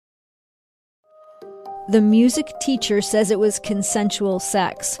The music teacher says it was consensual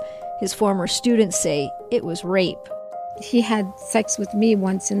sex. His former students say it was rape. He had sex with me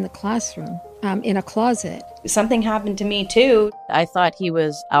once in the classroom, in a closet. Something happened to me too. I thought he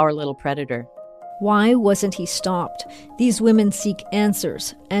was our little predator. Why wasn't he stopped? These women seek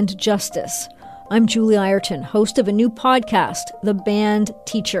answers and justice. I'm Julie Ireton, host of a new podcast, The Banned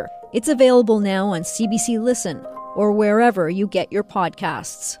Teacher. It's available now on CBC Listen or wherever you get your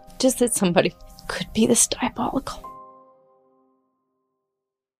podcasts. Just that somebody could be this diabolical.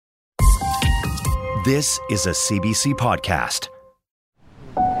 This is a CBC podcast.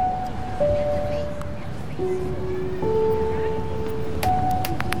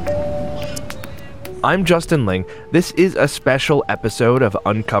 I'm Justin Ling. This is a special episode of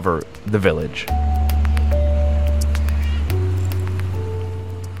Uncover the Village.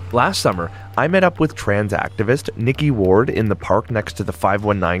 Last summer, I met up with trans activist Nikki Ward in the park next to the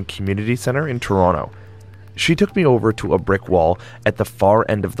 519 Community Centre in Toronto. She took me over to a brick wall at the far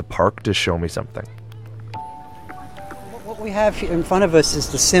end of the park to show me something. What we have in front of us is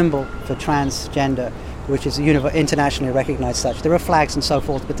the symbol for transgender, which is internationally recognized such. There are flags and so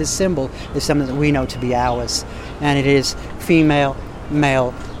forth, but this symbol is something that we know to be ours. And it is female,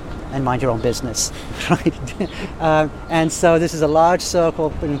 male, and mind your own business. Right? And so this is a large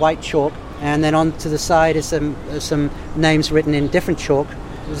circle in white chalk, and then on to the side is some names written in different chalk.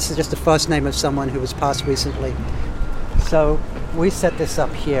 This is just the first name of someone who was passed recently. So we set this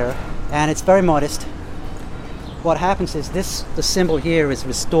up here, and it's very modest. What happens is the symbol here is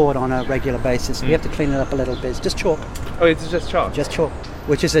restored on a regular basis. We have to clean it up a little bit. It's just chalk. Oh, it's just chalk? Just chalk,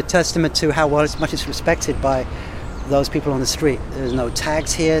 which is a testament to how much it's respected by those people on the street. There's no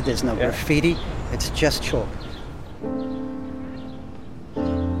tags here, there's no graffiti, it's just chalk.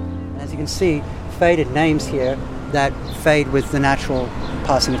 As you can see, faded names here that fade with the natural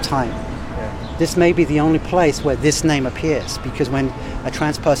passing of time. Yeah. This may be the only place where this name appears, because when a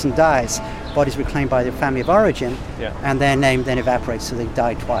trans person dies, body's reclaimed by their family of origin, and their name then evaporates, so they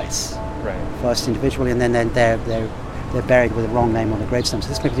die twice. Right. First individually, and then they're buried with the wrong name on the gravestone. So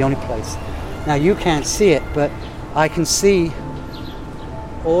this may be the only place. Now you can't see it, but I can see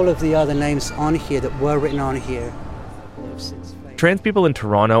all of the other names on here that were written on here. Trans people in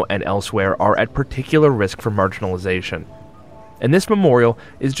Toronto and elsewhere are at particular risk for marginalization. And this memorial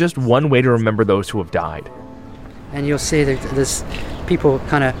is just one way to remember those who have died. And you'll see that there's people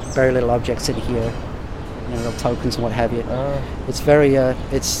kind of bury little objects in here, little tokens and what have you. It's very, I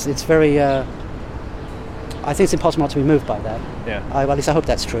think it's impossible not to be moved by that. Yeah. At least I hope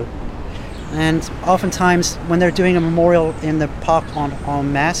that's true. And oftentimes, when they're doing a memorial in the park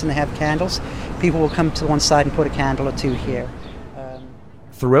en masse and they have candles, people will come to one side and put a candle or two here.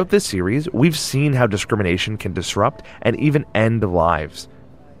 Throughout this series, we've seen how discrimination can disrupt and even end lives.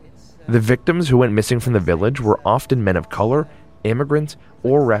 The victims who went missing from the village were often men of color, immigrants,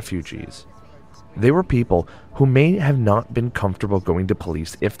 or refugees. They were people who may have not been comfortable going to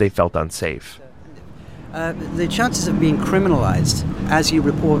police if they felt unsafe. The chances of being criminalized as you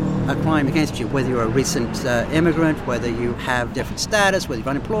report a crime against you, whether you're a recent immigrant, whether you have different status, whether you're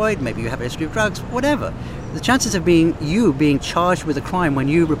unemployed, maybe you have a history of drugs, whatever, the chances of being charged with a crime when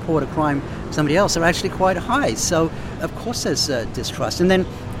you report a crime to somebody else are actually quite high. So, of course, there's distrust. And then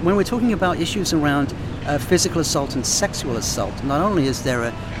when we're talking about issues around physical assault and sexual assault, not only is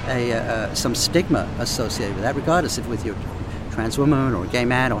there some stigma associated with that, regardless if with you're a trans woman or a gay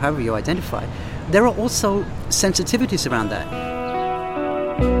man or however you identify, there are also sensitivities around that.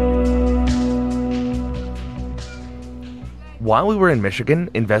 While we were in Michigan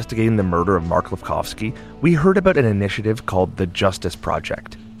investigating the murder of Mark Lefkowski, we heard about an initiative called the Justice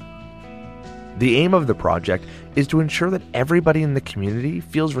Project. The aim of the project is to ensure that everybody in the community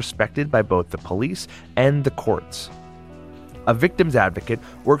feels respected by both the police and the courts. A victim's advocate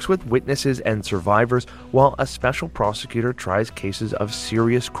works with witnesses and survivors, while a special prosecutor tries cases of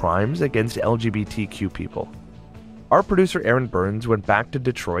serious crimes against LGBTQ people. Our producer Aaron Burns went back to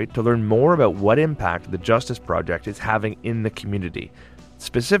Detroit to learn more about what impact the Justice Project is having in the community,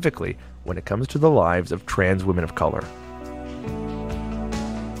 specifically when it comes to the lives of trans women of color.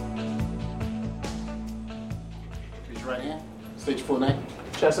 Raise your right hand. State your full name.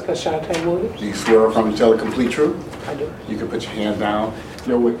 Jessica Shantae Williams. Do you swear or affirm to tell the complete truth? I do. You can put your hands down.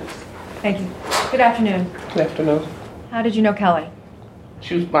 Your witness. Thank you. Good afternoon. Good afternoon. How did you know Kelly?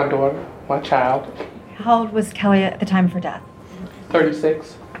 She was my daughter, my child. How old was Kelly at the time of her death?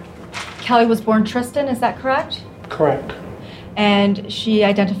 36. Kelly was born Tristan, is that correct? Correct. And she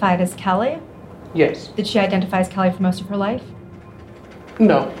identified as Kelly? Yes. Did she identify as Kelly for most of her life?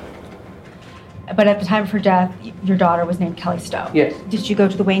 No. But at the time of her death, your daughter was named Kelly Stowe. Yes. Did you go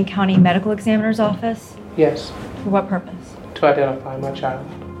to the Wayne County Medical Examiner's office? Yes. For what purpose? To identify my child.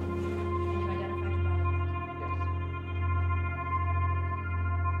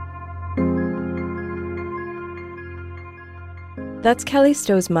 That's Kelly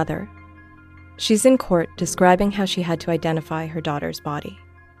Stowe's mother. She's in court describing how she had to identify her daughter's body.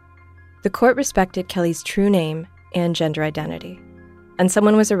 The court respected Kelly's true name and gender identity, and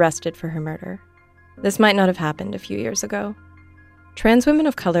someone was arrested for her murder. This might not have happened a few years ago. Trans women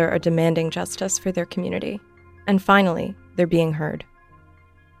of color are demanding justice for their community, and finally, they're being heard.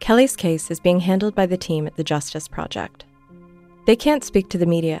 Kelly's case is being handled by the team at the Justice Project. They can't speak to the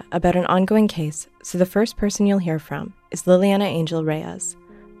media about an ongoing case, so the first person you'll hear from is Liliana Angel Reyes,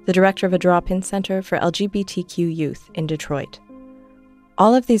 the director of a drop-in center for LGBTQ youth in Detroit.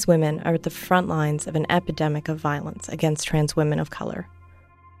 All of these women are at the front lines of an epidemic of violence against trans women of color.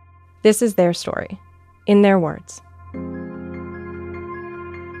 This is their story, in their words.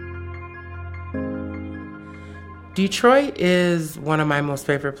 Detroit is one of my most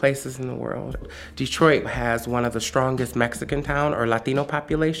favorite places in the world. Detroit has one of the strongest Mexican town or Latino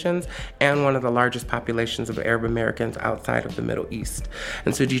populations and one of the largest populations of Arab Americans outside of the Middle East.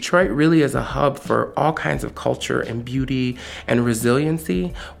 And so Detroit really is a hub for all kinds of culture and beauty and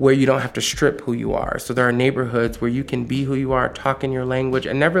resiliency where you don't have to strip who you are. So there are neighborhoods where you can be who you are, talk in your language,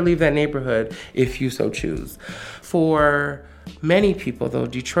 and never leave that neighborhood if you so choose. For many people, though,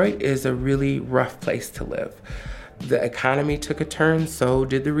 Detroit is a really rough place to live. The economy took a turn, so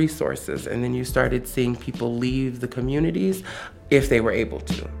did the resources, and then you started seeing people leave the communities if they were able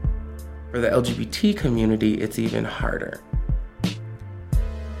to. For the LGBT community, it's even harder.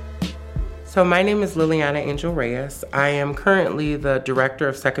 So my name is Liliana Angel Reyes. I am currently the director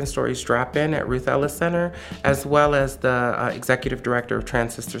of Second Stories Drop-In at Ruth Ellis Center, as well as the executive director of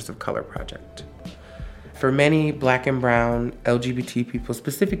Trans Sisters of Color Project. For many Black and brown LGBT people,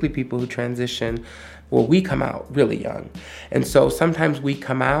 specifically people who transition, well, we come out really young. And so sometimes we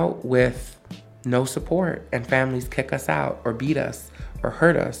come out with no support and families kick us out or beat us or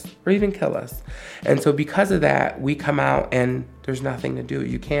hurt us or even kill us. And so because of that, we come out and there's nothing to do.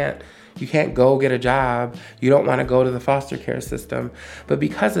 You can't go get a job. You don't want to go to the foster care system. But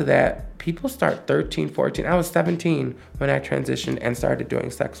because of that, people start 13, 14. I was 17 when I transitioned and started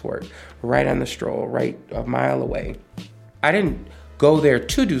doing sex work right on the stroll, right a mile away. I didn't go there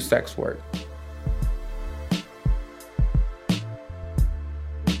to do sex work.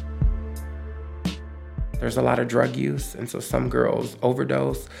 There's a lot of drug use, and so some girls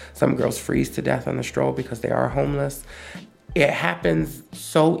overdose, some girls freeze to death on the stroll because they are homeless. It happens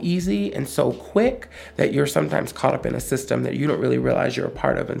so easy and so quick that you're sometimes caught up in a system that you don't really realize you're a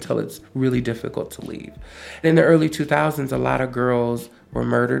part of until it's really difficult to leave. In the early 2000s, a lot of girls were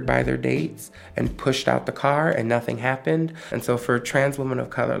murdered by their dates and pushed out the car and nothing happened. And so for trans women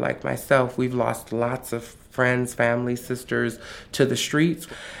of color like myself, we've lost lots of friends, family, sisters to the streets,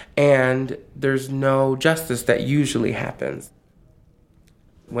 and there's no justice that usually happens.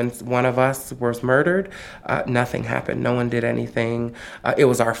 When one of us was murdered, nothing happened. No one did anything. It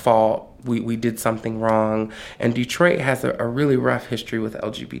was our fault. We did something wrong. And Detroit has a really rough history with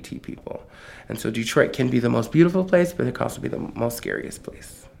LGBT people. And so Detroit can be the most beautiful place, but it can also be the most scariest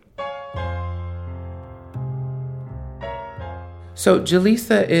place. So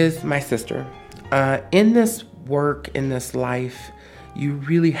Jaleesa is my sister. In this work, in this life, you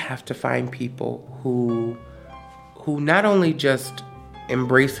really have to find people who not only just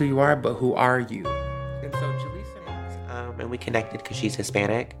embrace who you are, but who are you. And so Jaleesa... and we connected because she's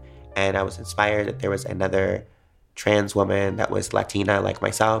Hispanic, and I was inspired that there was another trans woman that was Latina like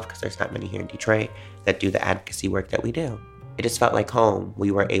myself, because there's not many here in Detroit that do the advocacy work that we do. It just felt like home.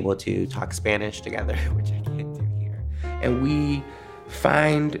 We were able to talk Spanish together, which I can't do here. And we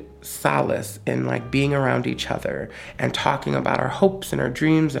find solace in like being around each other and talking about our hopes and our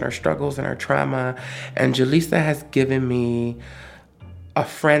dreams and our struggles and our trauma. And Jaleesa has given me a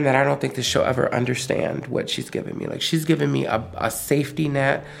friend that I don't think this show ever understand what she's given me. Like, she's given me a safety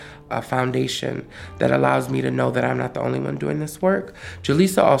net, a foundation that allows me to know that I'm not the only one doing this work.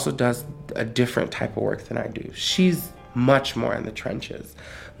 Jaleesa also does a different type of work than I do. She's much more in the trenches.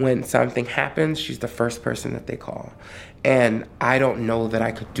 When something happens, she's the first person that they call. And I don't know that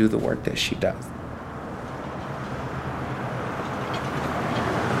I could do the work that she does.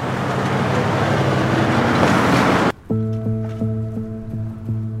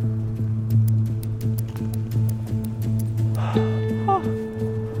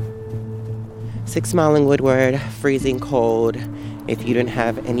 Six Mile in Woodward, freezing cold. If you didn't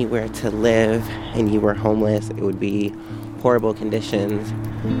have anywhere to live and you were homeless, it would be horrible conditions.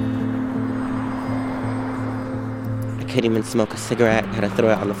 couldn't even smoke a cigarette. I had to throw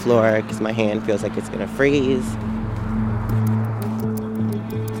it on the floor because my hand feels like it's gonna freeze.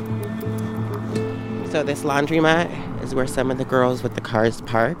 So this laundromat is where some of the girls with the cars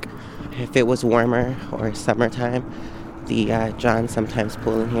park. If it was warmer or summertime, the Johns sometimes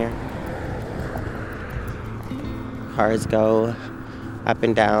pull in here. Cars go up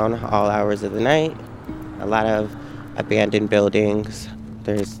and down all hours of the night. A lot of abandoned buildings.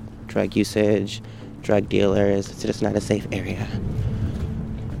 There's drug usage, drug dealers. It's just not a safe area.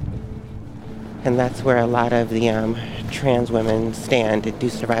 And that's where a lot of the trans women stand and do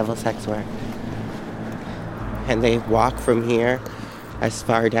survival sex work. And they walk from here as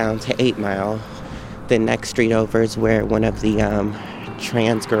far down to 8 Mile. The next street over is where one of the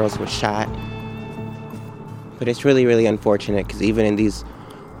trans girls was shot. But it's really, really unfortunate because even in these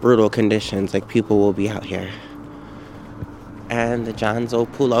brutal conditions, like, people will be out here. And the Johns will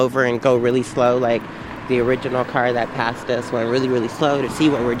pull over and go really slow, like the original car that passed us went really, really slow to see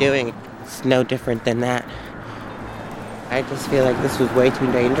what we're doing. It's no different than that. I just feel like this was way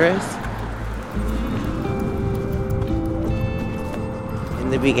too dangerous.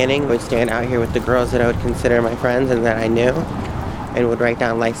 In the beginning, I would stand out here with the girls that I would consider my friends and that I knew, and would write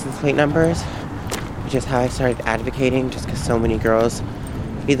down license plate numbers, which is how I started advocating, just because so many girls,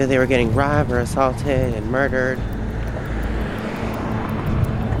 either they were getting robbed or assaulted and murdered.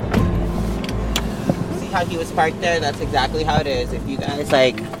 See how he was parked there? That's exactly how it is. If you guys,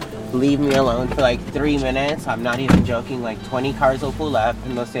 leave me alone for 3 minutes, I'm not even joking, 20 cars will pull up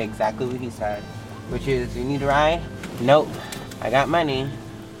and they'll say exactly what he said, which is, you need a ride? Nope, I got money.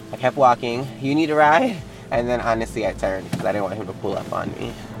 I kept walking. You need a ride? And then honestly I turned because I didn't want him to pull up on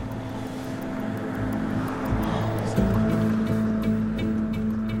me.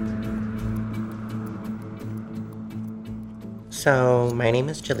 So my name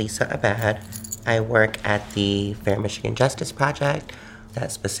is Jaleesa Abad. I work at the Fair Michigan Justice Project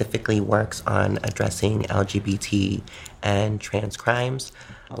that specifically works on addressing LGBT and trans crimes.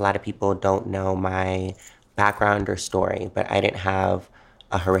 A lot of people don't know my background or story, but I didn't have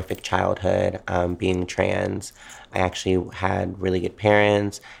a horrific childhood being trans. I actually had really good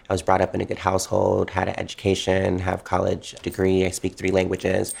parents. I was brought up in a good household, had an education, have a college degree. I speak 3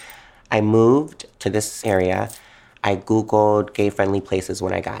 languages. I moved to this area. I Googled gay-friendly places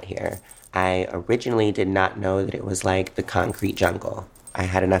when I got here. I originally did not know that it was like the concrete jungle. I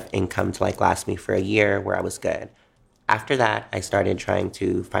had enough income to last me for a year where I was good. After that, I started trying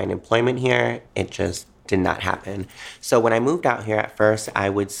to find employment here. It just did not happen. So when I moved out here at first, I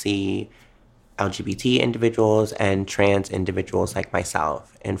would see LGBT individuals and trans individuals like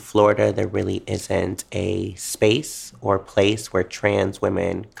myself. In Florida, there really isn't a space or place where trans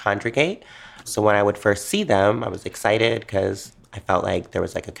women congregate. So when I would first see them, I was excited because I felt like there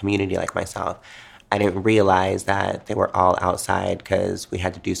was a community like myself. I didn't realize that they were all outside because we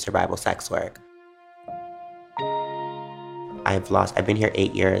had to do survival sex work. I've been here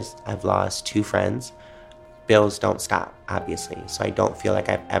 8 years. I've lost 2 friends. Bills don't stop, obviously. So I don't feel like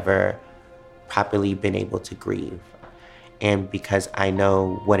I've ever properly been able to grieve. And because I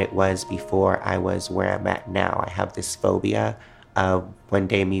know what it was before I was where I'm at now, I have this phobia of one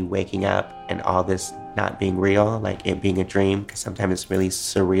day me waking up and all this not being real, it being a dream, because sometimes it's really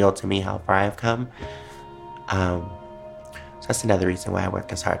surreal to me how far I've come. So that's another reason why I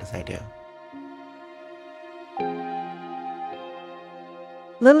work as hard as I do.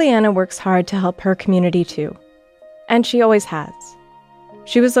 Liliana works hard to help her community too, and she always has.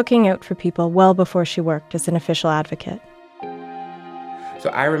 She was looking out for people well before she worked as an official advocate. So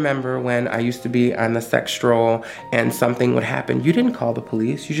I remember when I used to be on the sex stroll and something would happen, you didn't call the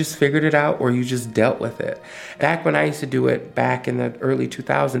police, you just figured it out or you just dealt with it. Back when I used to do it back in the early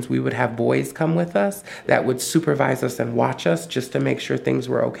 2000s, we would have boys come with us that would supervise us and watch us just to make sure things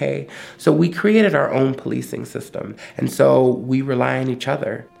were okay. So we created our own policing system, and so we rely on each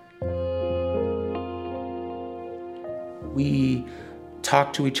other. We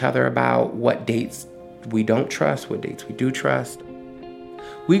talk to each other about what dates we don't trust, what dates we do trust.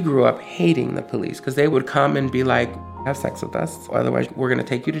 We grew up hating the police because they would come and be like, have sex with us, otherwise we're going to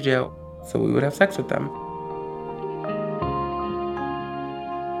take you to jail. So we would have sex with them.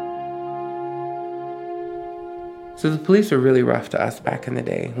 So the police were really rough to us back in the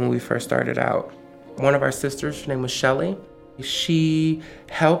day when we first started out. One of our sisters, her name was Shelly, she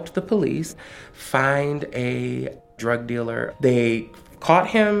helped the police find a drug dealer. They caught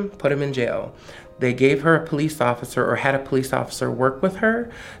him, put him in jail. They gave her a police officer, or had a police officer work with her,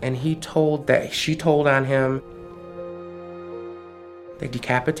 and she told on him. They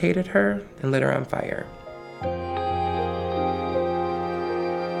decapitated her and lit her on fire.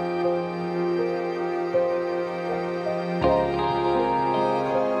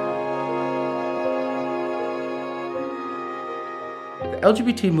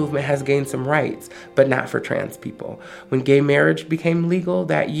 LGBT movement has gained some rights, but not for trans people. When gay marriage became legal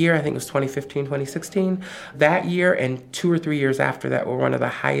that year, I think it was 2015, 2016, that year and 2 or 3 years after that were one of the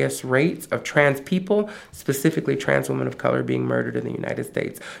highest rates of trans people, specifically trans women of color, being murdered in the United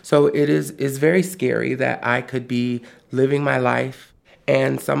States. So it is very scary that I could be living my life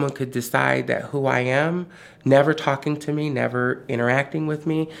and someone could decide that who I am, never talking to me, never interacting with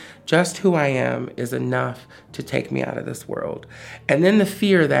me, just who I am is enough to take me out of this world. And then the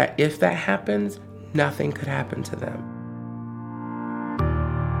fear that if that happens, nothing could happen to them.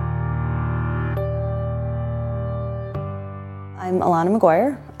 I'm Alana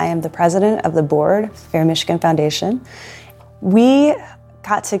McGuire. I am the president of the board, Fair Michigan Foundation. We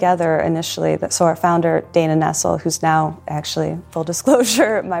got together initially, so our founder, Dana Nessel, who's now actually, full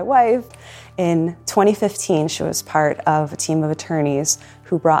disclosure, my wife, in 2015, she was part of a team of attorneys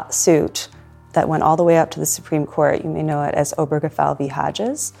who brought suit that went all the way up to the Supreme Court. You may know it as Obergefell v.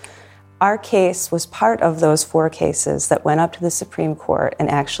 Hodges. Our case was part of those 4 cases that went up to the Supreme Court and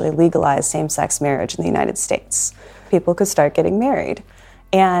actually legalized same-sex marriage in the United States. People could start getting married.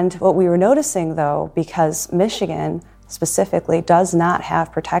 And what we were noticing, though, because Michigan specifically does not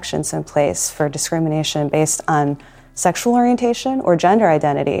have protections in place for discrimination based on sexual orientation or gender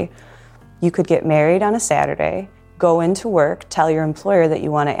identity. You could get married on a Saturday, go into work, tell your employer that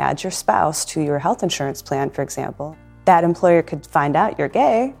you want to add your spouse to your health insurance plan, for example. That employer could find out you're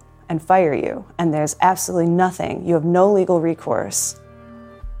gay and fire you, and there's absolutely nothing. You have no legal recourse.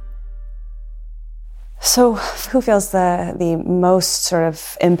 So who feels the most sort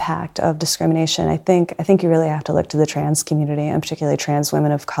of impact of discrimination? I think you really have to look to the trans community, and particularly trans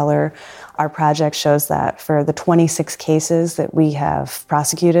women of color. Our project shows that for the 26 cases that we have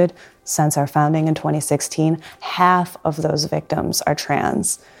prosecuted since our founding in 2016, half of those victims are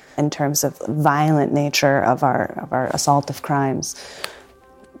trans in terms of violent nature of our assaultive crimes.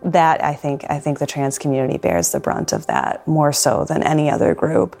 That I think the trans community bears the brunt of that more so than any other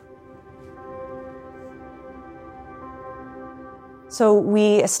group. So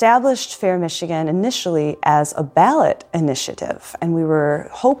we established Fair Michigan initially as a ballot initiative, and we were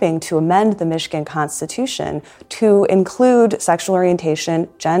hoping to amend the Michigan Constitution to include sexual orientation,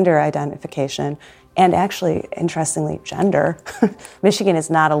 gender identification, and actually, interestingly, gender. Michigan is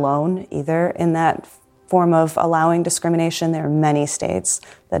not alone either in that form of allowing discrimination. There are many states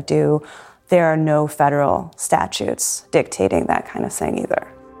that do. There are no federal statutes dictating that kind of thing either.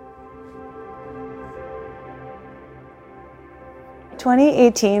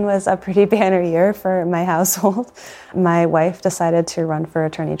 2018 was a pretty banner year for my household. My wife decided to run for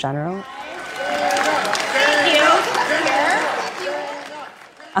Attorney General.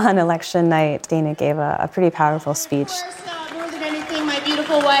 On election night, Dana gave a pretty powerful speech. First, more than anything, my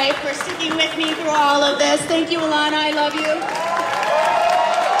beautiful wife for sticking with me through all of this. Thank you, Alana. I love you.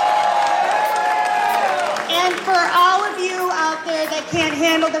 And for all of you out there that can't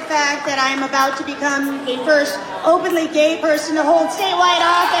handle the fact that I am about to become the first openly gay person to hold statewide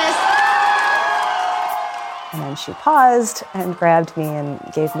office. And then she paused and grabbed me and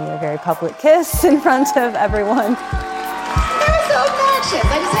gave me a very public kiss in front of everyone. That was so obnoxious.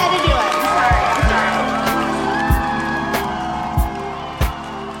 I just had to do it. I'm sorry.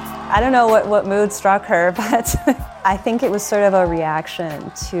 I don't know what mood struck her, but I think it was sort of a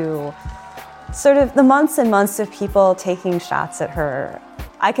reaction to sort of the months and months of people taking shots at her.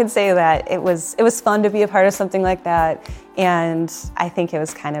 I can say that it was fun to be a part of something like that, and I think it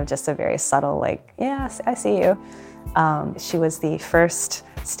was kind of just a very subtle, like, yeah, I see you. She was the first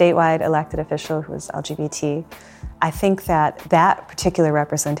statewide elected official who was LGBT. I think that particular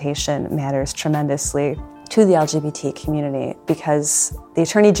representation matters tremendously to the LGBT community because the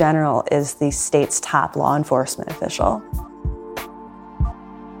Attorney General is the state's top law enforcement official.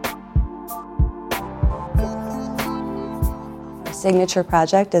 Signature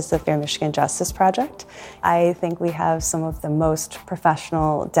project is the Fair Michigan Justice Project. I think we have some of the most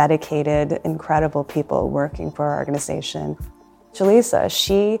professional, dedicated, incredible people working for our organization. Jaleesa,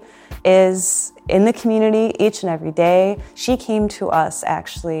 she is in the community each and every day. She came to us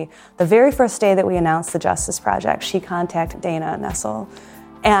actually the very first day that we announced the Justice Project. She contacted Dana Nessel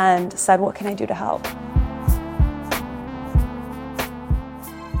and said, "What can I do to help?"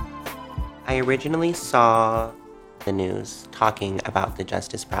 I originally saw the news talking about the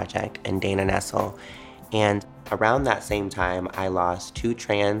Justice Project and Dana Nessel, and around that same time I lost 2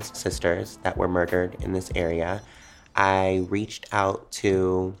 trans sisters that were murdered in this area. I reached out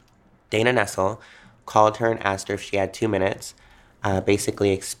to Dana Nessel, called her and asked her if she had 2 minutes, basically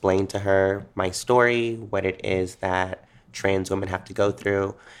explained to her my story, what it is that trans women have to go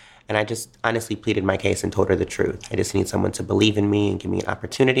through, And I just honestly pleaded my case and told her the truth. I just need someone to believe in me and give me an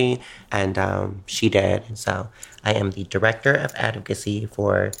opportunity. And she did. So I am the Director of Advocacy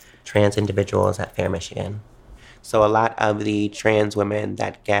for Trans Individuals at FAIR Michigan. So a lot of the trans women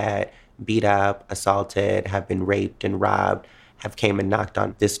that get beat up, assaulted, have been raped and robbed, have came and knocked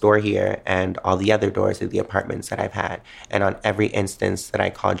on this door here and all the other doors of the apartments that I've had. And on every instance that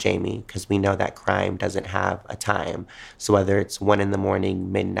I call Jamie, because we know that crime doesn't have a time. So whether it's 1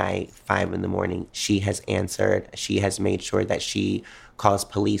 a.m, midnight, 5 a.m, she has answered. She has made sure that she calls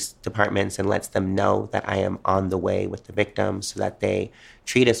police departments and lets them know that I am on the way with the victims so that they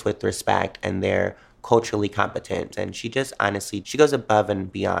treat us with respect and they're culturally competent. And she just honestly, she goes above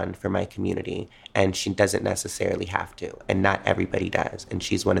and beyond for my community, and she doesn't necessarily have to, and not everybody does. And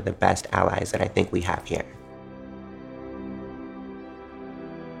she's one of the best allies that I think we have here.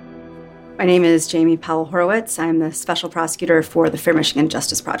 My name is Jamie Powell Horowitz. I'm the special prosecutor for the Fair Michigan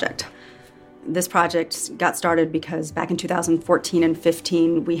Justice Project. This project got started because back in 2014 and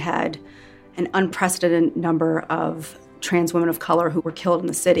 15, we had an unprecedented number of trans women of color who were killed in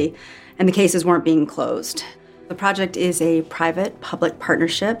the city, and the cases weren't being closed. The project is a private-public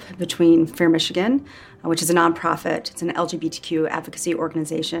partnership between Fair Michigan, which is a nonprofit. It's an LGBTQ advocacy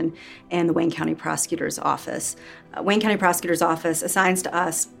organization, and the Wayne County Prosecutor's Office. Wayne County Prosecutor's Office assigns to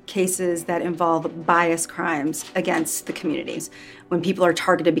us cases that involve bias crimes against the communities, when people are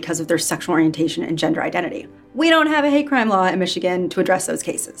targeted because of their sexual orientation and gender identity. We don't have a hate crime law in Michigan to address those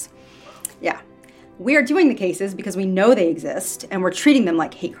cases. Yeah. We are doing the cases because we know they exist, and we're treating them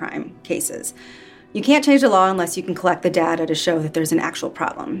like hate crime cases. You can't change the law unless you can collect the data to show that there's an actual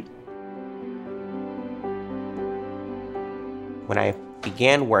problem. When I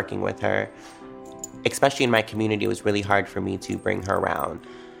began working with her, especially in my community, it was really hard for me to bring her around.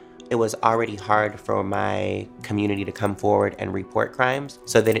 It was already hard for my community to come forward and report crimes,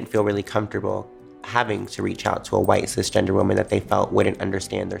 so they didn't feel really comfortable having to reach out to a white cisgender woman that they felt wouldn't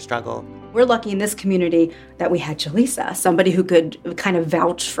understand their struggle. We're lucky in this community that we had Jaleesa, somebody who could kind of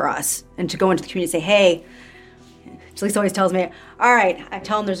vouch for us and to go into the community and say, hey, Jaleesa always tells me, all right, I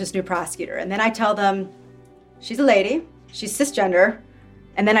tell them there's this new prosecutor. And then I tell them, she's a lady, she's cisgender,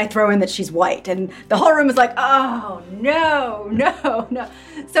 and then I throw in that she's white. And the whole room is like, oh, no.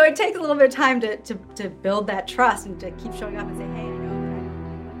 So it takes a little bit of time to build that trust and to keep showing up and say, hey,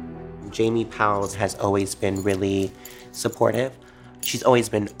 Jamie Powell has always been really supportive. She's always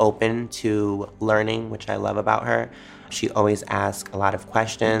been open to learning, which I love about her. She always asks a lot of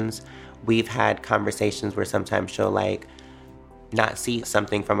questions. We've had conversations where sometimes she'll not see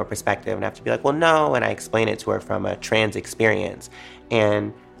something from a perspective and have to be like, well, no, and I explain it to her from a trans experience.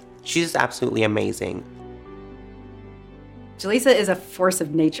 And she's absolutely amazing. Jaleesa is a force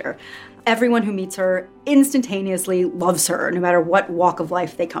of nature. Everyone who meets her instantaneously loves her, no matter what walk of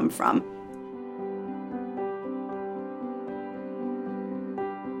life they come from.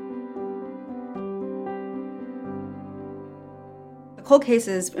 The cold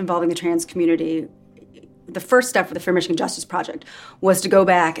cases involving the trans community, the first step for the Fair Michigan Justice Project was to go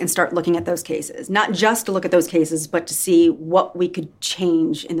back and start looking at those cases. Not just to look at those cases, but to see what we could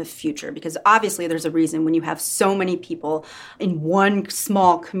change in the future. Because obviously there's a reason when you have so many people in one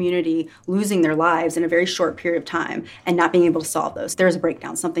small community losing their lives in a very short period of time and not being able to solve those. There's a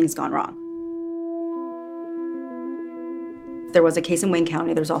breakdown. Something's gone wrong. There was a case in Wayne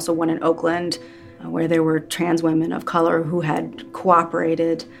County. There's also one in Oakland where there were trans women of color who had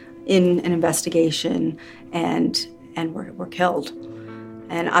cooperated in an investigation and were killed.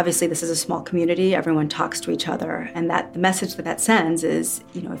 And obviously this is a small community, everyone talks to each other, and that the message that sends is,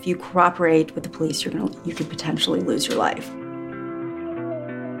 if you cooperate with the police, you could potentially lose your life.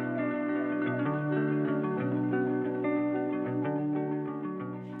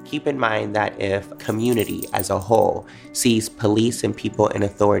 Keep in mind that if community as a whole sees police and people in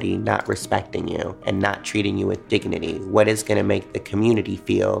authority not respecting you and not treating you with dignity, what is going to make the community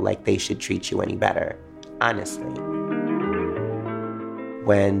feel like they should treat you any better? Honestly.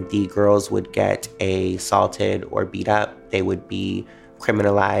 When the girls would get assaulted or beat up, they would be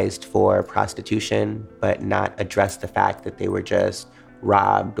criminalized for prostitution, but not address the fact that they were just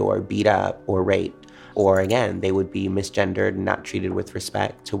robbed or beat up or raped. Or again, they would be misgendered and not treated with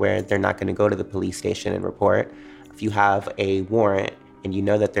respect to where they're not going to go to the police station and report. If you have a warrant and you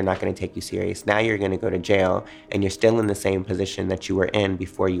know that they're not going to take you serious, now you're going to go to jail and you're still in the same position that you were in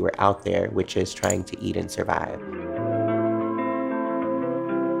before you were out there, which is trying to eat and survive.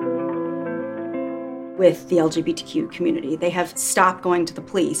 With the LGBTQ community, they have stopped going to the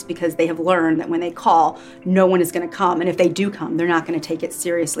police because they have learned that when they call, no one is going to come. And if they do come, they're not going to take it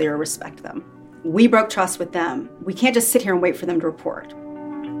seriously or respect them. We broke trust with them. We can't just sit here and wait for them to report.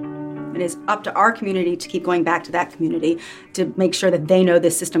 It is up to our community to keep going back to that community to make sure that they know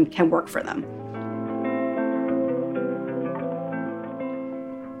this system can work for them.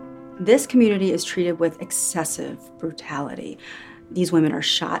 This community is treated with excessive brutality. These women are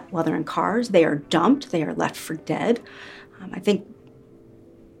shot while they're in cars. They are dumped. They are left for dead. I think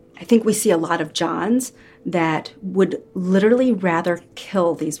we see a lot of Johns that would literally rather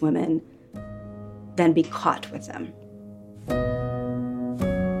kill these women than be caught with them.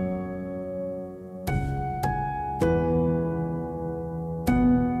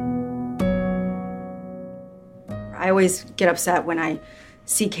 I always get upset when I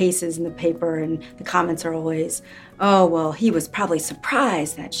see cases in the paper and the comments are always, oh, well, he was probably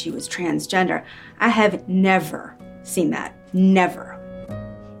surprised that she was transgender. I have never seen that. Never.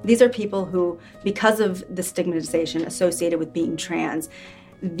 These are people who, because of the stigmatization associated with being trans,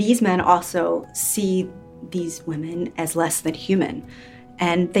 these men also see these women as less than human.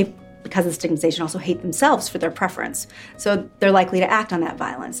 And they, because of the stigmatization, also hate themselves for their preference. So they're likely to act on that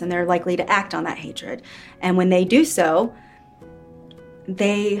violence and they're likely to act on that hatred. And when they do so,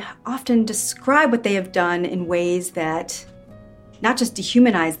 they often describe what they have done in ways that not just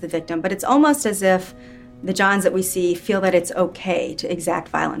dehumanize the victim, but it's almost as if the Johns that we see feel that it's okay to exact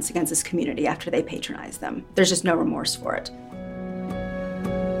violence against this community after they patronize them. There's just no remorse for it.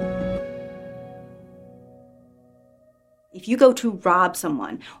 If you go to rob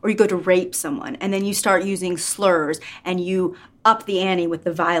someone or you go to rape someone and then you start using slurs and you up the ante with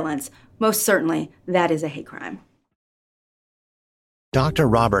the violence, most certainly that is a hate crime. Dr.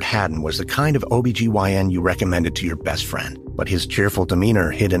 Robert Haddon was the kind of OBGYN you recommended to your best friend, but his cheerful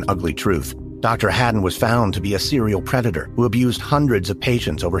demeanor hid an ugly truth. Dr. Haddon was found to be a serial predator who abused hundreds of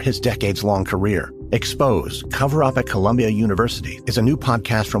patients over his decades-long career. Exposed, Cover Up at Columbia University is a new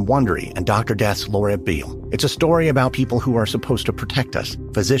podcast from Wondery and Dr. Death's Laura Beale. It's a story about people who are supposed to protect us,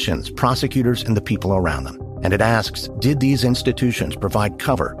 physicians, prosecutors, and the people around them. And it asks, did these institutions provide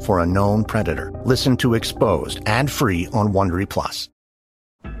cover for a known predator? Listen to Exposed, ad-free on Wondery Plus.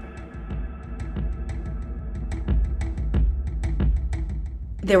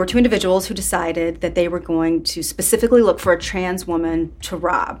 There were two individuals who decided that they were going to specifically look for a trans woman to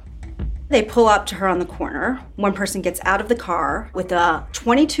rob. They pull up to her on the corner. One person gets out of the car with a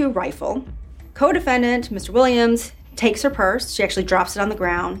 .22 rifle. Co-defendant, Mr. Williams, takes her purse. She actually drops it on the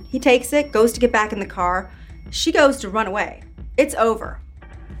ground. He takes it, goes to get back in the car. She goes to run away. It's over.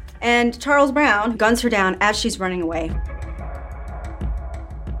 And Charles Brown guns her down as she's running away.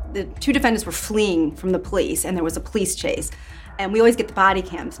 The two defendants were fleeing from the police, and there was a police chase. And we always get the body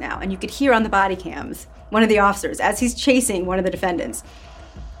cams now, and you could hear on the body cams one of the officers as he's chasing one of the defendants.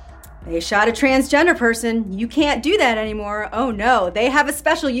 They shot a transgender person. You can't do that anymore. Oh no, they have a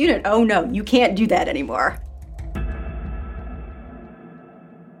special unit. Oh no, you can't do that anymore.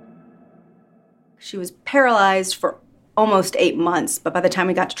 She was paralyzed for almost 8 months, but by the time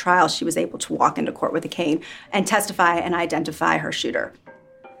we got to trial, she was able to walk into court with a cane and testify and identify her shooter.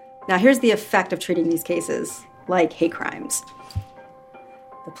 Now here's the effect of treating these cases like hate crimes.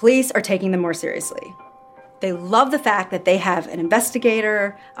 The police are taking them more seriously. They love the fact that they have an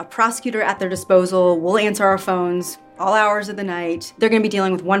investigator, a prosecutor at their disposal, will answer our phones all hours of the night. They're going to be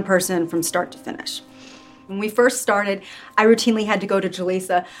dealing with one person from start to finish. When we first started, I routinely had to go to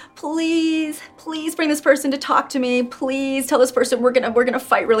Jaleesa, please bring this person to talk to me. Please tell this person we're gonna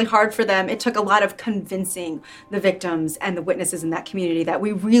fight really hard for them. It took a lot of convincing the victims and the witnesses in that community that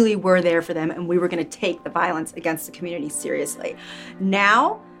we really were there for them and we were gonna take the violence against the community seriously.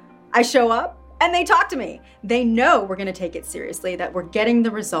 Now, I show up and they talk to me. They know we're gonna take it seriously, that we're getting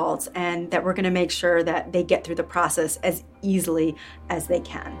the results, and that we're gonna make sure that they get through the process as easily as they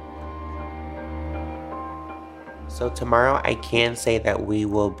can. So tomorrow I can say that we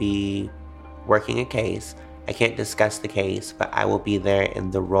will be working a case. I can't discuss the case, but I will be there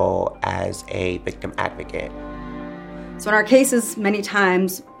in the role as a victim advocate. So in our cases, many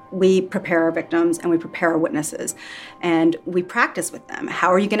times we prepare our victims and we prepare our witnesses and we practice with them. How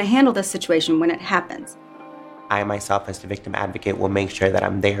are you going to handle this situation when it happens? I myself, as the victim advocate, will make sure that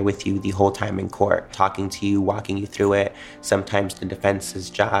I'm there with you the whole time in court, talking to you, walking you through it. Sometimes the defense's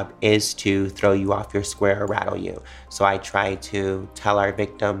job is to throw you off your square or rattle you. So I try to tell our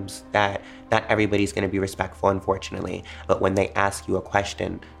victims that not everybody's going to be respectful, unfortunately. But when they ask you a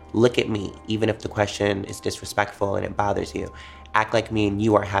question, look at me, even if the question is disrespectful and it bothers you. Act like me and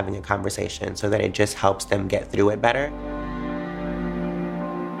you are having a conversation so that it just helps them get through it better.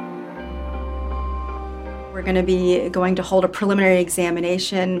 We're going to be going to hold a preliminary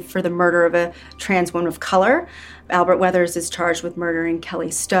examination for the murder of a trans woman of color. Albert Weathers is charged with murdering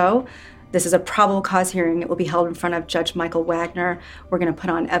Kelly Stowe. This is a probable cause hearing. It will be held in front of Judge Michael Wagner. We're going to put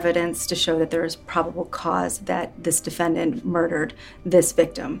on evidence to show that there is probable cause that this defendant murdered this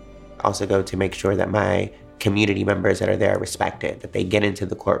victim. Also go to make sure that my community members that are there are respected, that they get into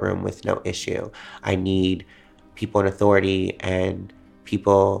the courtroom with no issue. I need people in authority and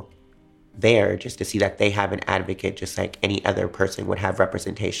people there just to see that they have an advocate just like any other person would have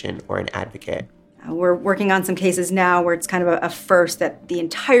representation or an advocate. We're working on some cases now where it's kind of a first that the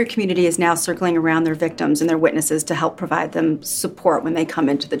entire community is now circling around their victims and their witnesses to help provide them support when they come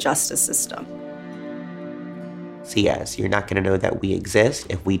into the justice system. CS, you're not going to know that we exist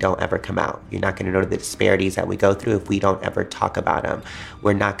if we don't ever come out. You're not going to know the disparities that we go through if we don't ever talk about them.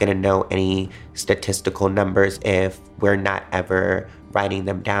 We're not going to know any statistical numbers if we're not ever writing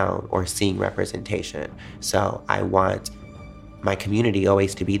them down or seeing representation. So I want my community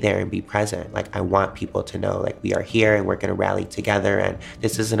always to be there and be present. Like, I want people to know, like, we are here and we're going to rally together and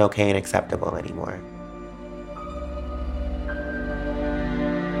this isn't okay and acceptable anymore.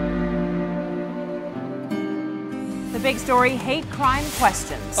 The big story, hate crime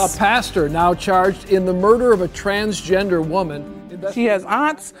questions. A pastor now charged in the murder of a transgender woman. She has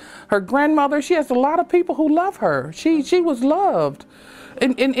aunts, her grandmother. She has a lot of people who love her. She was loved.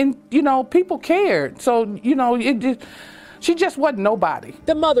 And you know, people cared. So, you know, she just wasn't nobody.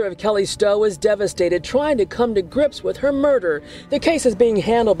 The mother of Kelly Stowe is devastated, trying to come to grips with her murder. The case is being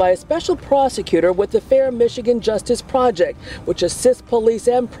handled by a special prosecutor with the Fair Michigan Justice Project, which assists police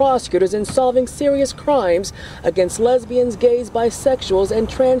and prosecutors in solving serious crimes against lesbians, gays, bisexuals, and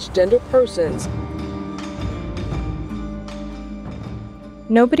transgender persons.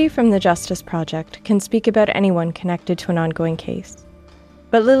 Nobody from the Justice Project can speak about anyone connected to an ongoing case.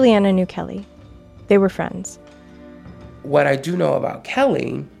 But Liliana knew Kelly. They were friends. What I do know about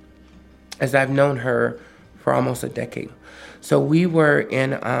Kelly is I've known her for almost a decade. So we were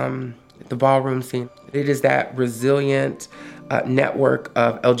in the ballroom scene. It is that resilient network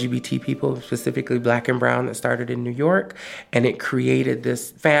of LGBT people, specifically Black and brown, that started in New York, and it created this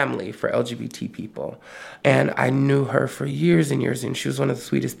family for LGBT people. And I knew her for years and years, and she was one of the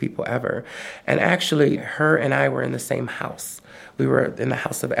sweetest people ever. And actually, her and I were in the same house. We were in the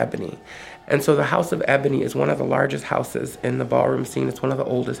House of Ebony. And so the House of Ebony is one of the largest houses in the ballroom scene. It's one of the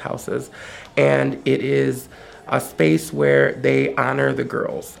oldest houses. And it is a space where they honor the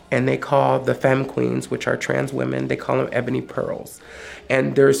girls. And they call the femme queens, which are trans women, they call them Ebony Pearls.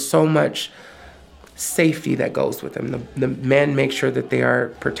 And there's so much safety that goes with them. The men make sure that they are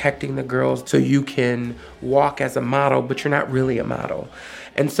protecting the girls so you can walk as a model, but you're not really a model.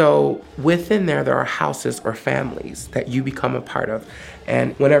 And so within there are houses or families that you become a part of.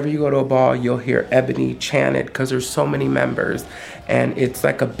 And whenever you go to a ball, you'll hear Ebony chanted because there's so many members, and it's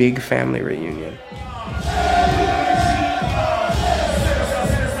like a big family reunion.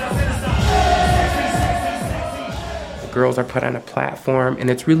 The girls are put on a platform, and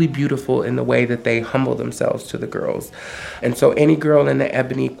it's really beautiful in the way that they humble themselves to the girls. And so any girl in the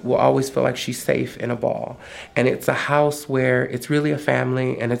Ebony will always feel like she's safe in a ball. And it's a house where it's really a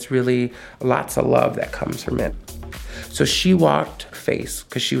family, and it's really lots of love that comes from it. So she walked face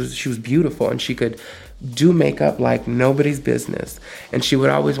because she was beautiful, and she could do makeup like nobody's business. And she would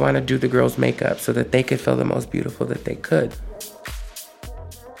always want to do the girls' makeup so that they could feel the most beautiful that they could.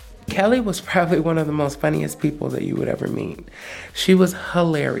 Kelly was probably one of the most funniest people that you would ever meet. She was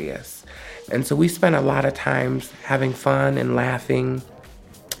hilarious. And so we spent a lot of times having fun and laughing.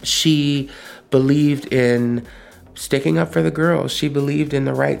 She believed in sticking up for the girls. She believed in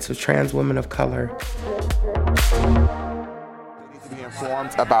the rights of trans women of color.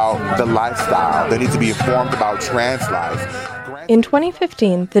 Informed about the lifestyle. They need to be informed about trans life. In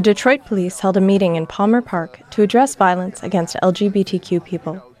 2015, the Detroit police held a meeting in Palmer Park to address violence against LGBTQ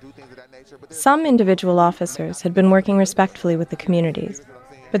people. Some individual officers had been working respectfully with the communities,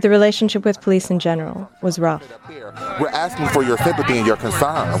 but the relationship with police in general was rough. We're asking for your sympathy and your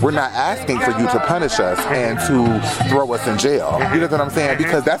concern. We're not asking for you to punish us and to throw us in jail. You know what I'm saying?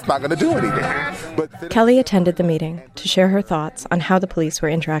 Because that's not going to do anything. But Kelly attended the meeting to share her thoughts on how the police were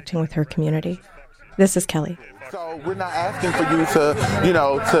interacting with her community. This is Kelly. So we're not asking for you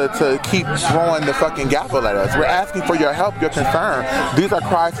to keep throwing the fucking gavel at us. We're asking for your help, your concern. These are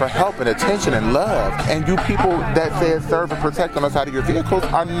cries for help and attention and love. And you people that said serve and protect on the side of your vehicles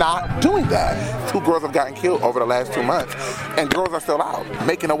are not doing that. 2 girls have gotten killed over the last 2 months. And girls are still out,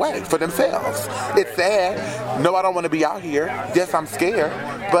 making a way for themselves. It's sad. No, I don't want to be out here. Yes, I'm scared.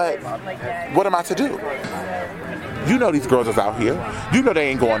 But what am I to do? You know these girls is out here. You know they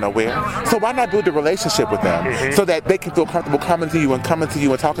ain't going nowhere. So why not build a relationship with them so that they can feel comfortable coming to you and talking to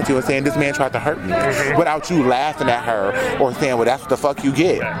you and saying, this man tried to hurt me, without you laughing at her or saying, well, that's what the fuck you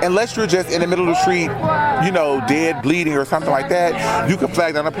get. Unless you're just in the middle of the street, dead, bleeding or something like that, you can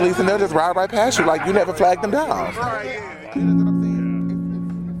flag down the police and they'll just ride right past you like you never flagged them down.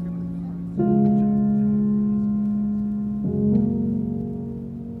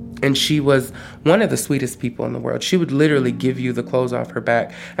 And she was one of the sweetest people in the world. She would literally give you the clothes off her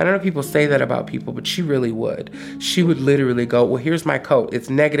back. I don't know if people say that about people, but she really would. She would literally go, well, here's my coat. It's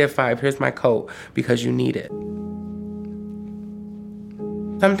 -5. Here's my coat because you need it.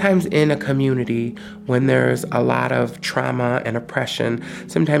 Sometimes in a community, when there's a lot of trauma and oppression,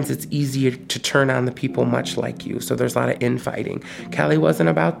 sometimes it's easier to turn on the people much like you. So there's a lot of infighting. Kelly wasn't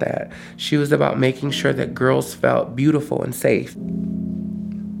about that. She was about making sure that girls felt beautiful and safe.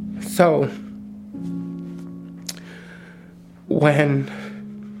 So when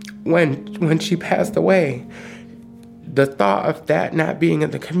she passed away, the thought of that not being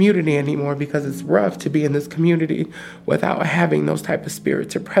in the community anymore, because it's rough to be in this community without having those type of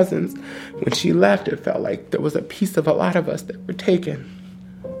spirits or presence. When she left, it felt like there was a piece of a lot of us that were taken.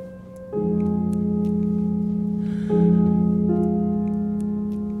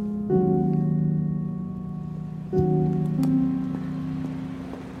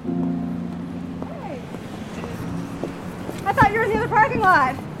 I thought you were in the other parking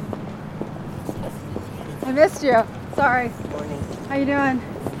lot. I missed you. Sorry. Morning. How you doing?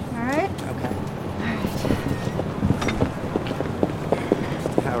 All right? Okay. All right.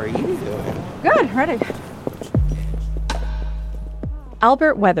 How are you doing? Good. Ready.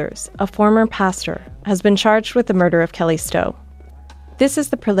 Albert Weathers, a former pastor, has been charged with the murder of Kelly Stowe. This is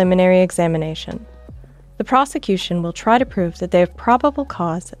the preliminary examination. The prosecution will try to prove that they have probable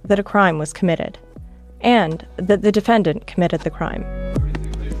cause that a crime was committed, and that the defendant committed the crime.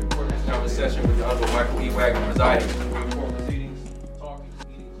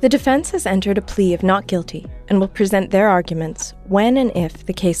 The defense has entered a plea of not guilty and will present their arguments when and if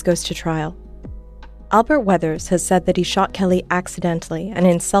the case goes to trial. Albert Weathers has said that he shot Kelly accidentally and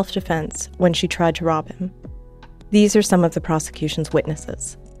in self-defense when she tried to rob him. These are some of the prosecution's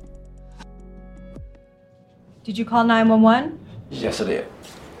witnesses. Did you call 911? Yes, I did.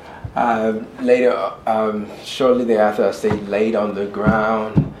 Later, shortly thereafter, I stayed laid on the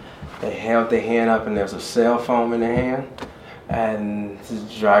ground. They held their hand up and there's a cell phone in their hand. And the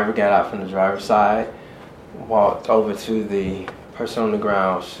driver got out from the driver's side, walked over to the person on the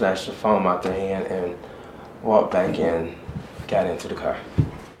ground, snatched the phone out their hand, and walked back in, got into the car.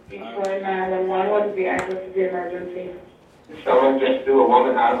 911, what is the address of the emergency? Someone just threw a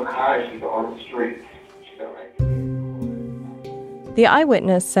woman out of a car. She's on the street. The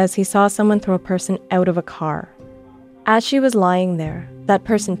eyewitness says he saw someone throw a person out of a car. As she was lying there, that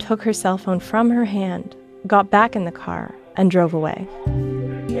person took her cell phone from her hand, got back in the car, and drove away.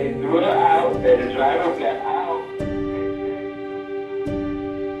 They threw her out, and the driver got out.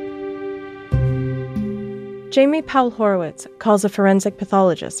 Jamie Powell Horowitz calls a forensic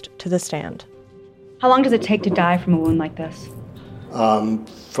pathologist to the stand. How long does it take to die from a wound like this?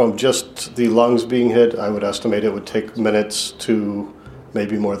 From just the lungs being hit, I would estimate it would take minutes to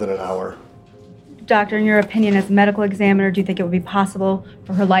maybe more than an hour. Doctor, in your opinion, as a medical examiner, do you think it would be possible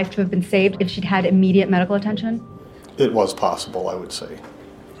for her life to have been saved if she'd had immediate medical attention? It was possible, I would say.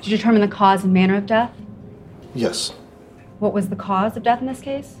 Did you determine the cause and manner of death? Yes. What was the cause of death in this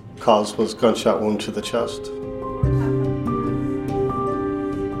case? Cause was gunshot wound to the chest.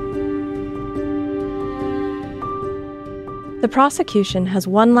 The prosecution has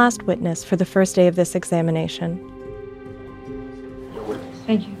one last witness for the first day of this examination.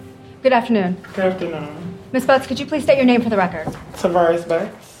 Thank you. Good afternoon. Good afternoon. Ms. Butts, could you please state your name for the record? Tavares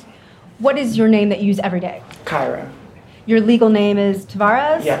Butts. What is your name that you use every day? Kyra. Your legal name is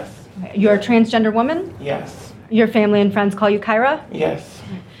Tavares? Yes. You're a transgender woman? Yes. Your family and friends call you Kyra? Yes.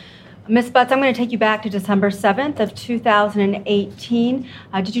 Ms. Butts, I'm going to take you back to December 7th of 2018.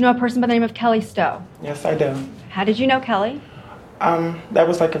 Did you know a person by the name of Kelly Stowe? Yes, I do. How did you know Kelly? That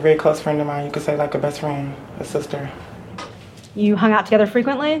was like a very close friend of mine. You could say like a best friend, a sister. You hung out together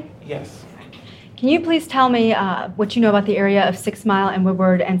frequently? Yes. Can you please tell me what you know about the area of 6 Mile and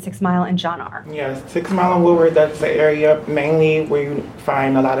Woodward and 6 Mile and John R? Yes, 6 Mile and Woodward, that's the area mainly where you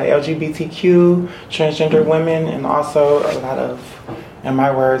find a lot of LGBTQ, transgender women, and also a lot of, in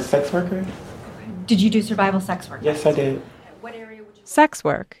my words, sex workers. Did you do survival sex work? Yes, I did. Sex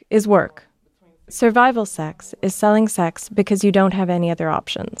work is work. Survival sex is selling sex because you don't have any other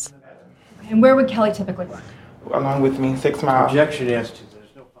options. And where would Kelly typically work? Along with me, 6 Mile. Objection, yes.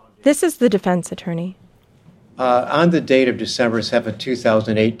 This is the defense attorney. On the date of December 7th,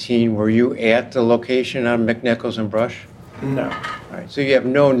 2018, were you at the location on McNichols and Brush? No. All right, so you have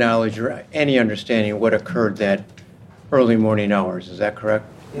no knowledge or any understanding of what occurred that early morning hours, is that correct?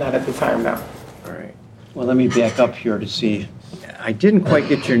 Not at the time, no. All right. Well, let me back up here to see. I didn't quite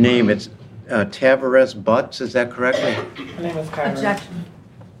get your name. It's Tavares Butts, is that correct? My name is Kyra. Objection.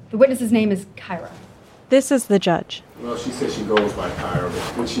 The witness's name is Kyra. This is the judge. Well, she said she goes by Kyra,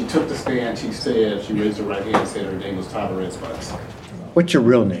 but when she took the stand, she raised her right hand and said her name was Tavares Butts. What's your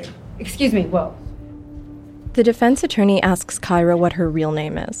real name? Excuse me, whoa. The defense attorney asks Kyra what her real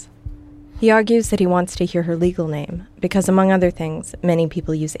name is. He argues that he wants to hear her legal name because, among other things, many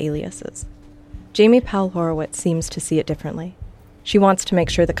people use aliases. Jamie Powell Horowitz seems to see it differently. She wants to make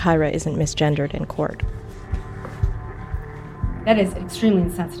sure that Kyra isn't misgendered in court. That is extremely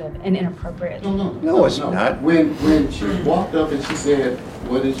insensitive and inappropriate. No, it's not. When she walked up and she said,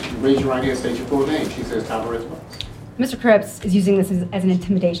 raise your right hand, state your full name, she says Tavares Butts. Mr. Cripps is using this as an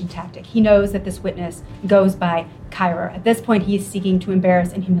intimidation tactic. He knows that this witness goes by Kyra. At this point, he is seeking to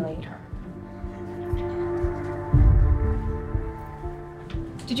embarrass and humiliate her.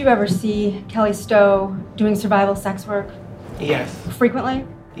 Did you ever see Kelly Stowe doing survival sex work? Yes. Frequently?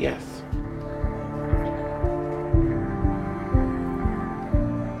 Yes.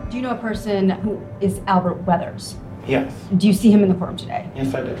 Do you know a person who is Albert Weathers? Yes. Do you see him in the courtroom today?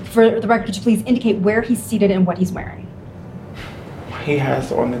 Yes, I do. For the record, could you please indicate where he's seated and what he's wearing? He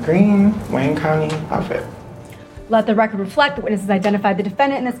has on the green Wayne County outfit. Let the record reflect the witness has identified the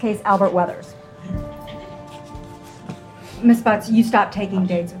defendant, in this case, Albert Weathers. Ms. Butts, you stopped taking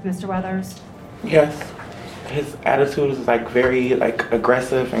dates with Mr. Weathers? Yes. His attitude is very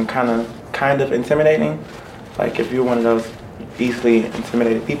aggressive and kind of intimidating. Like if you're one of those easily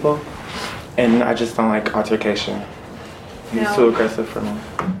intimidated people, and I just don't like altercation. He's too aggressive for me.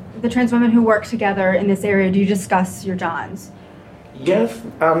 The trans women who work together in this area, do you discuss your Johns? Yes,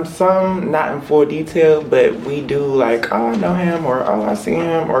 some not in full detail, but we do oh, I know him, or oh, I see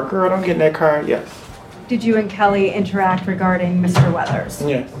him, or girl, don't get in that car. Yes. Did you and Kelly interact regarding Mr. Weathers?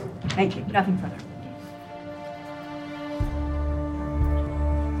 Yes. Thank you. Nothing further.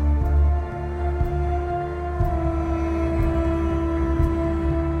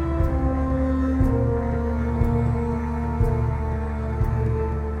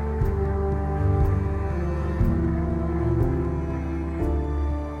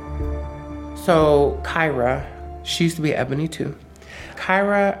 So Kyra, she used to be Ebony too.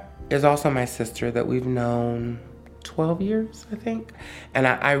 Kyra is also my sister that we've known 12 years, I think. And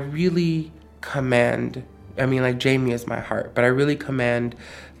I really commend, Jamie is my heart, but I really commend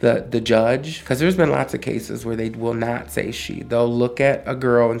the judge, because there's been lots of cases where they will not say she. They'll look at a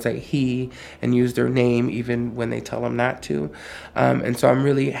girl and say he and use their name even when they tell them not to. And so I'm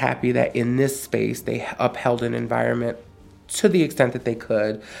really happy that in this space they upheld an environment to the extent that they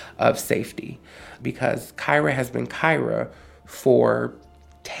could of safety, because Kyra has been Kyra for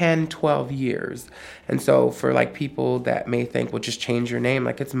 10, 12 years. And so for people that may think, well, just change your name,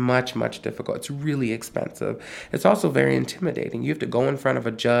 it's much, much difficult. It's really expensive. It's also very intimidating. You have to go in front of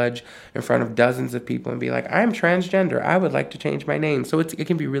a judge, in front of dozens of people and be like, I'm transgender. I would like to change my name. So it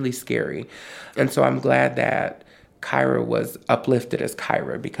can be really scary. And so I'm glad that Kyra was uplifted as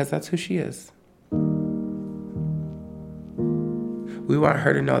Kyra, because that's who she is. We want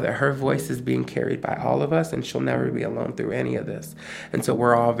her to know that her voice is being carried by all of us, and she'll never be alone through any of this. And so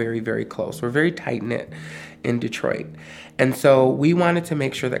we're all very, very close. We're very tight-knit in Detroit. And so we wanted to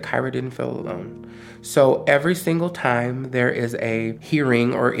make sure that Kyra didn't feel alone. So every single time there is a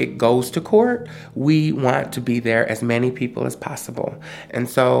hearing or it goes to court, we want to be there as many people as possible. And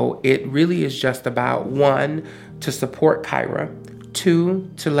so it really is just about, 1, to support Kyra,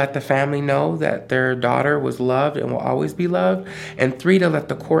 2, to let the family know that their daughter was loved and will always be loved, and 3, to let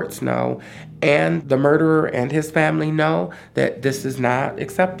the courts know and the murderer and his family know that this is not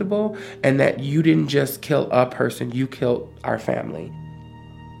acceptable and that you didn't just kill a person, you killed our family.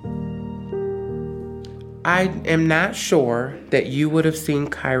 I am not sure that you would have seen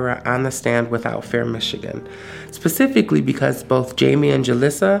Kyra on the stand without Fair Michigan, specifically because both Jamie and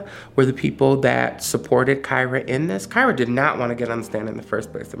Jalissa were the people that supported Kyra in this. Kyra did not want to get on the stand in the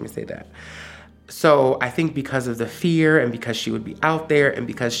first place, let me say that. So I think because of the fear and because she would be out there and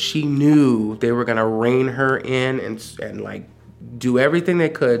because she knew they were going to rein her in and do everything they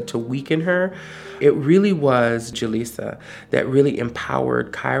could to weaken her, it really was Jalissa that really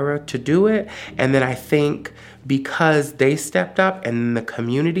empowered Kyra to do it. And then I think because they stepped up and the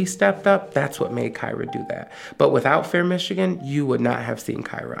community stepped up, that's what made Kyra do that. But without Fair Michigan, you would not have seen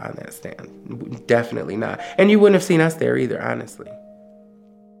Kyra on that stand. Definitely not. And you wouldn't have seen us there either, honestly.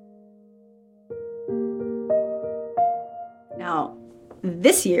 Now,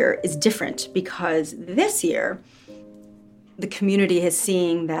 this year is different because this year, the community is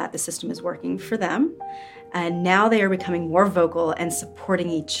seeing that the system is working for them. And now they are becoming more vocal and supporting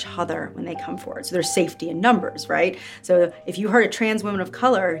each other when they come forward. So there's safety in numbers, right? So if you heard a trans woman of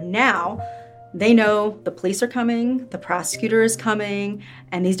color, now they know the police are coming, the prosecutor is coming,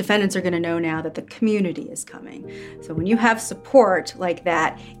 and these defendants are going to know now that the community is coming. So when you have support like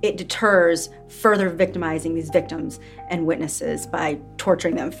that, it deters further victimizing these victims and witnesses by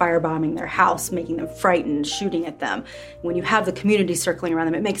torturing them, firebombing their house, making them frightened, shooting at them. When you have the community circling around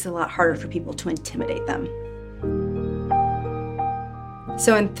them, it makes it a lot harder for people to intimidate them.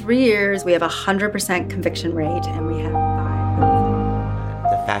 So in 3 years, we have a 100% conviction rate, and we have 5.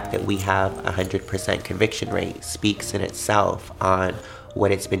 The fact that we have a 100% conviction rate speaks in itself on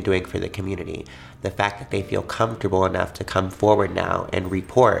what it's been doing for the community. The fact that they feel comfortable enough to come forward now and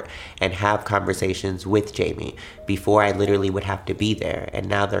report and have conversations with Jamie. Before, I literally would have to be there, and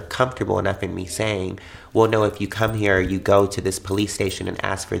now they're comfortable enough in me saying, well, no, if you come here, you go to this police station and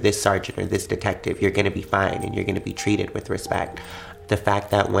ask for this sergeant or this detective, you're going to be fine and you're going to be treated with respect. The fact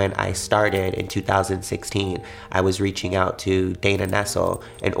that when I started in 2016, I was reaching out to Dana Nessel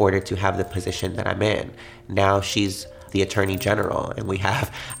in order to have the position that I'm in. Now she's the Attorney General, and we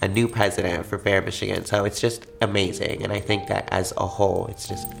have a new president for Fair Michigan. So it's just amazing. And I think that as a whole, it's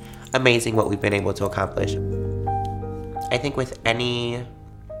just amazing what we've been able to accomplish. I think with any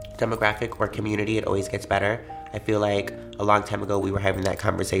demographic or community, it always gets better. I feel like a long time ago, we were having that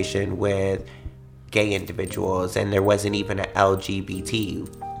conversation with gay individuals, and there wasn't even an LGBT.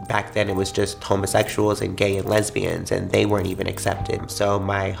 Back then, it was just homosexuals and gay and lesbians, and they weren't even accepted. So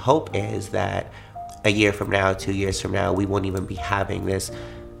my hope is that a year from now, 2 years from now, we won't even be having this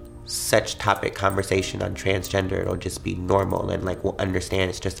such topic conversation on transgender. It'll just be normal, and like we'll understand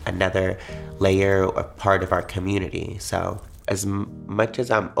it's just another layer or part of our community. So as much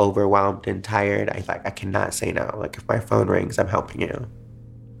as I'm overwhelmed and tired, I cannot say no. Like if my phone rings, I'm helping you.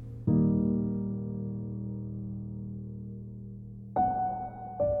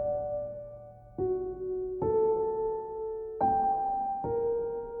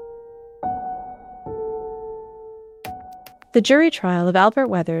 The jury trial of Albert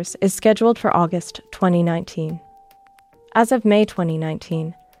Weathers is scheduled for August 2019. As of May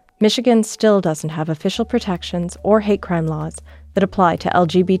 2019, Michigan still doesn't have official protections or hate crime laws that apply to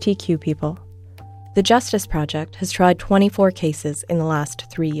LGBTQ people. The Justice Project has tried 24 cases in the last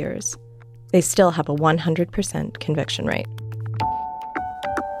 3 years. They still have a 100% conviction rate.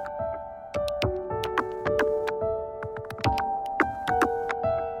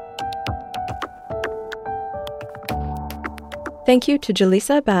 Thank you to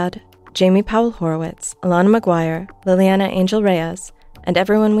Jaleesa Abad, Jamie Powell Horowitz, Alana McGuire, Liliana Angel Reyes, and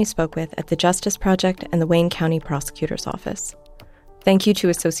everyone we spoke with at the Justice Project and the Wayne County Prosecutor's Office. Thank you to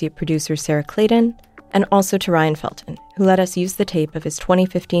associate producer Sarah Clayton, and also to Ryan Felton, who let us use the tape of his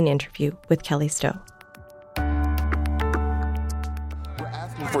 2015 interview with Kelly Stowe.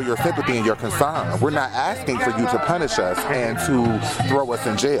 For your sympathy and your concern. We're not asking for you to punish us and to throw us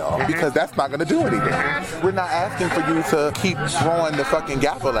in jail, because that's not going to do anything. We're not asking for you to keep throwing the fucking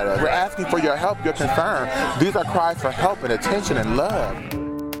gavel at us. We're asking for your help, your concern. These are cries for help and attention and love.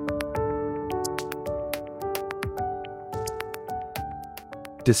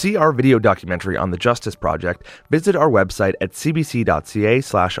 To see our video documentary on the Justice Project, visit our website at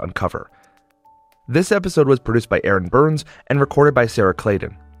cbc.ca/uncover. This episode was produced by Aaron Burns and recorded by Sarah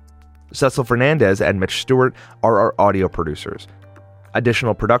Clayton. Cecil Fernandez and Mitch Stewart are our audio producers.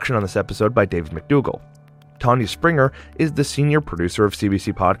 Additional production on this episode by David McDougall. Tanya Springer is the senior producer of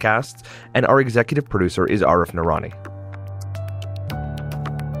CBC Podcasts, and our executive producer is Arif Noorani.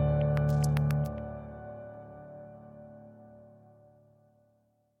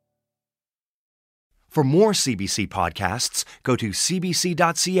 For more CBC podcasts, go to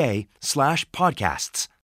cbc.ca/podcasts.